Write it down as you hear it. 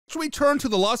to return to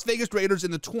the Las Vegas Raiders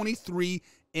in the 23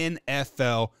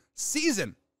 NFL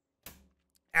season.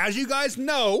 As you guys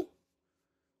know,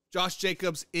 Josh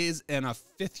Jacobs is in a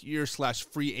fifth-year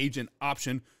 / free agent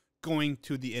option going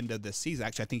to the end of the season.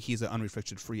 Actually, I think he's an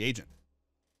unrestricted free agent.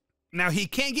 Now, he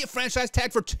can't get franchise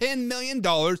tagged for $10 million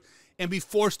and be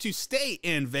forced to stay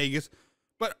in Vegas.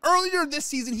 But earlier this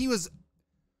season, he was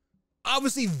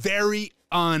obviously very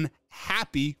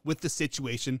unhappy with the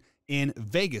situation in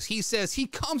Vegas. He says he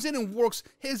comes in and works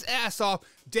his ass off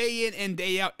day in and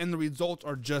day out, and the results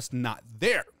are just not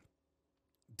there.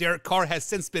 Derek Carr has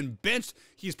since been benched.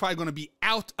 He's probably going to be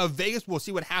out of Vegas. We'll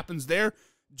see what happens there.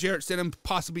 Jarrett Stidham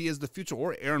possibly is the future,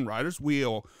 or Aaron Rodgers. We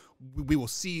will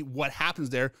see what happens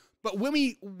there. But when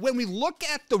we look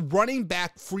at the running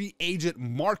back free agent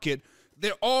market,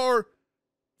 there are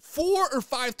 4 or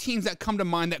 5 teams that come to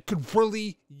mind that could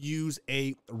really use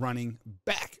a running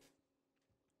back.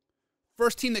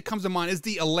 First team that comes to mind is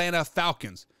the Atlanta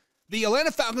Falcons. The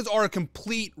Atlanta Falcons are a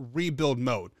complete rebuild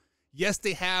mode. Yes,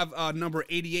 they have number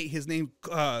 88, his name,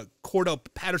 Cordell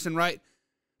Patterson, right?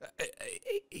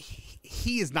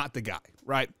 He is not the guy,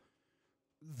 right?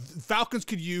 The Falcons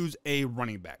could use a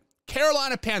running back.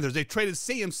 Carolina Panthers, they traded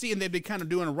CMC, and they've been kind of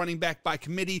doing a running back by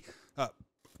committee,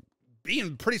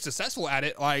 being pretty successful at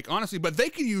it, like, honestly, but they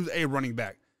could use a running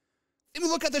back. If we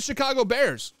look at the Chicago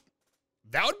Bears,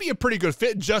 that would be a pretty good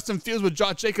fit. Justin Fields with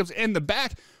Josh Jacobs in the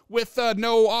back with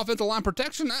no offensive line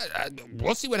protection.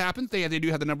 We'll see what happens. They do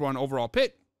have the number 1 overall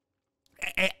pick.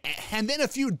 And then a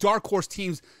few dark horse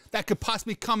teams that could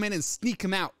possibly come in and sneak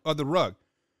him out of the rug.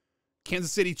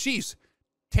 Kansas City Chiefs,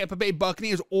 Tampa Bay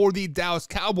Buccaneers, or the Dallas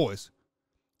Cowboys.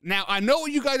 Now, I know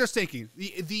what you guys are thinking.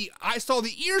 I saw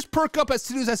the ears perk up as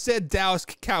soon as I said Dallas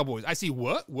Cowboys. I see,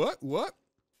 what?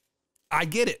 I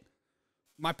get it.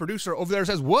 My producer over there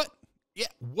says, what? Yeah,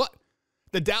 what?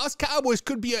 The Dallas Cowboys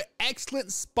could be an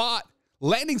excellent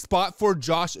landing spot for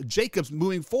Josh Jacobs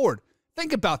moving forward.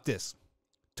 Think about this.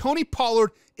 Tony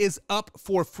Pollard is up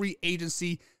for free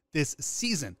agency this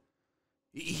season.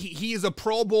 He is a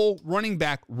Pro Bowl running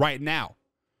back right now.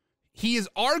 He is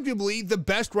arguably the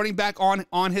best running back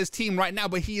on his team right now,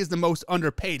 but he is the most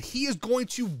underpaid. He is going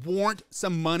to warrant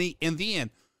some money in the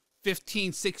end. $15,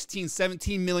 $16,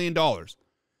 $17 million.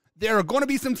 There are going to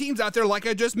be some teams out there, like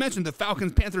I just mentioned, the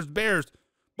Falcons, Panthers, Bears,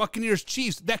 Buccaneers,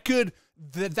 Chiefs, that could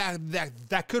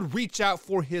reach out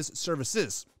for his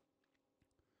services.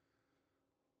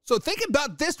 So think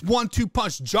about this 1-2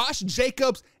 punch. Josh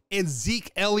Jacobs and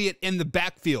Zeke Elliott in the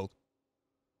backfield.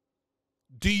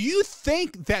 Do you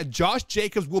think that Josh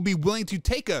Jacobs will be willing to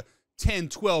take a $10,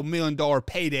 $12 million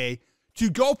payday to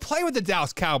go play with the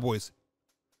Dallas Cowboys?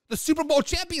 The Super Bowl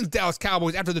champions Dallas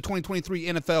Cowboys after the 2023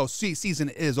 NFL season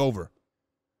is over.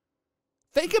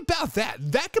 Think about that.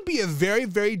 That could be a very,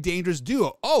 very dangerous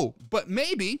duo. Oh, but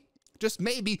maybe, just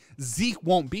maybe, Zeke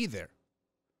won't be there.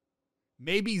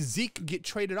 Maybe Zeke can get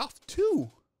traded off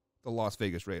to the Las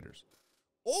Vegas Raiders.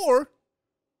 Or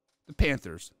the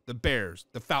Panthers, the Bears,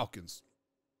 the Falcons.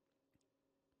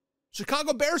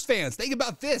 Chicago Bears fans, think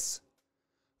about this.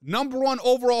 Number 1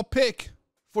 overall pick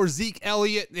for Zeke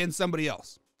Elliott and somebody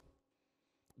else.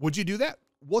 Would you do that?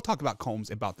 We'll talk about Combs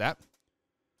about that.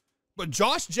 But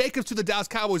Josh Jacobs to the Dallas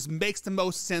Cowboys makes the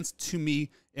most sense to me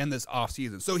in this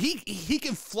offseason. So he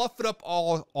can fluff it up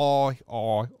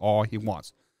all he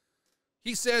wants.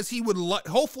 He says he would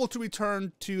hopeful to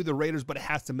return to the Raiders, but it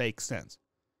has to make sense.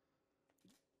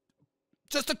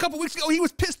 Just a couple weeks ago, he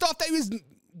was pissed off that he was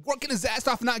working his ass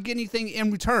off and not getting anything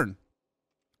in return.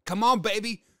 Come on,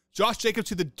 baby. Josh Jacobs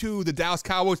to the Dallas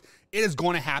Cowboys. It is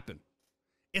going to happen.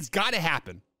 It's got to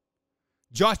happen.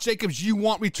 Josh Jacobs, you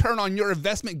want return on your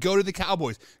investment, go to the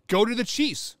Cowboys. Go to the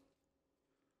Chiefs.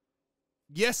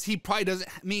 Yes, he probably doesn't.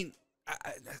 I mean,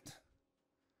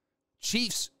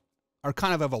 Chiefs are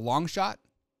kind of a long shot,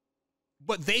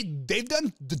 but they've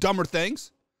done the dumber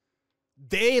things.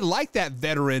 They like that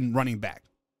veteran running back.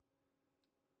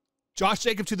 Josh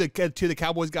Jacobs to the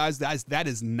Cowboys, guys, that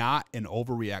is not an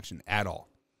overreaction at all.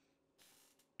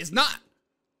 It's not.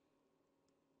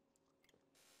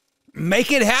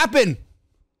 Make it happen.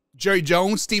 Jerry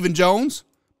Jones, Stephen Jones,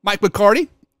 Mike McCarty.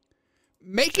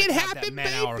 Make it happen, baby.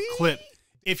 Hour clip.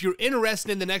 If you're interested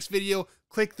in the next video,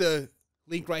 click the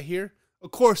link right here.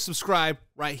 Of course, subscribe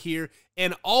right here.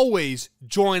 And always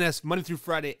join us Monday through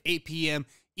Friday, 8 p.m.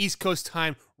 East Coast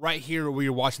time, right here where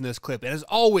you're watching this clip. And as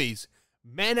always,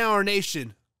 Man Hour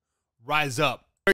Nation, rise up.